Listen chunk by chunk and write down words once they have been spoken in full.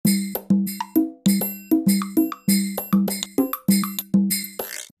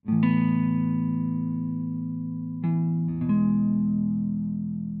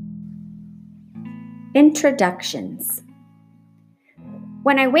Introductions.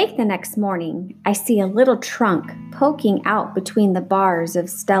 When I wake the next morning, I see a little trunk poking out between the bars of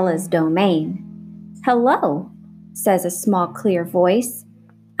Stella's domain. "Hello," says a small, clear voice.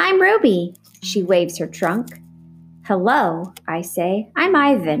 "I'm Ruby," she waves her trunk. "Hello," I say. "I'm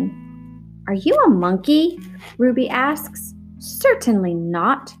Ivan." "Are you a monkey?" Ruby asks. "Certainly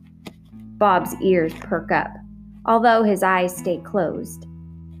not." Bob's ears perk up, although his eyes stay closed.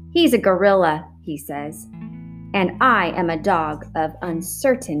 "He's a gorilla," he says, "and I am a dog of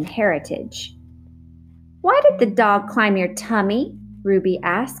uncertain heritage." "Why did the dog climb your tummy?" Ruby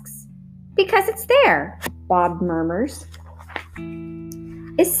asks. "Because it's there," Bob murmurs.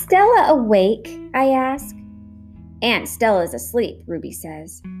 "Is Stella awake?" I ask. "Aunt Stella's asleep," Ruby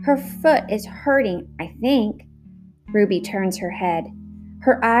says. "Her foot is hurting, I think." Ruby turns her head.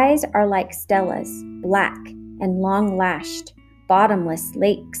 Her eyes are like Stella's, black and long-lashed, bottomless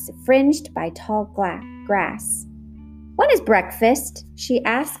lakes fringed by tall grass. "When is breakfast?" she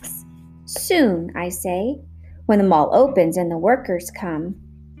asks. "Soon," I say, "when the mall opens and the workers come."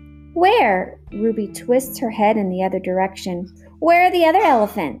 "Where?" Ruby twists her head in the other direction. "Where are the other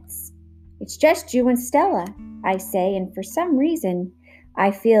elephants?" "It's just you and Stella," I say, and for some reason,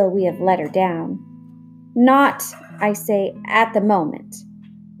 I feel we have let her down. "Not," I say, "at the moment."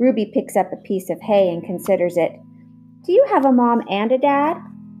 Ruby picks up a piece of hay and considers it. "Do you have a mom and a dad?"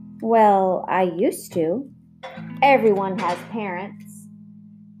 "Well, I used to." "Everyone has parents,"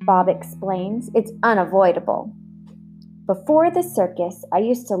 Bob explains. "It's unavoidable." "Before the circus, I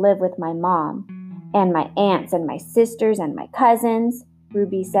used to live with my mom, and my aunts and my sisters and my cousins,"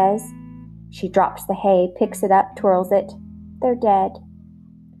 Ruby says. She drops the hay, picks it up, twirls it. "They're dead."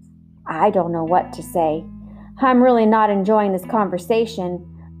 I don't know what to say. I'm really not enjoying this conversation,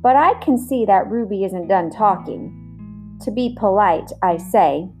 but I can see that Ruby isn't done talking. To be polite, I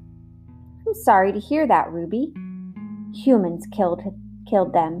say, "I'm sorry to hear that, Ruby." "Humans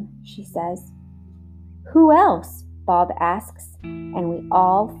killed them," she says. "Who else?" Bob asks, and we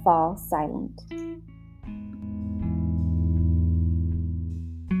all fall silent.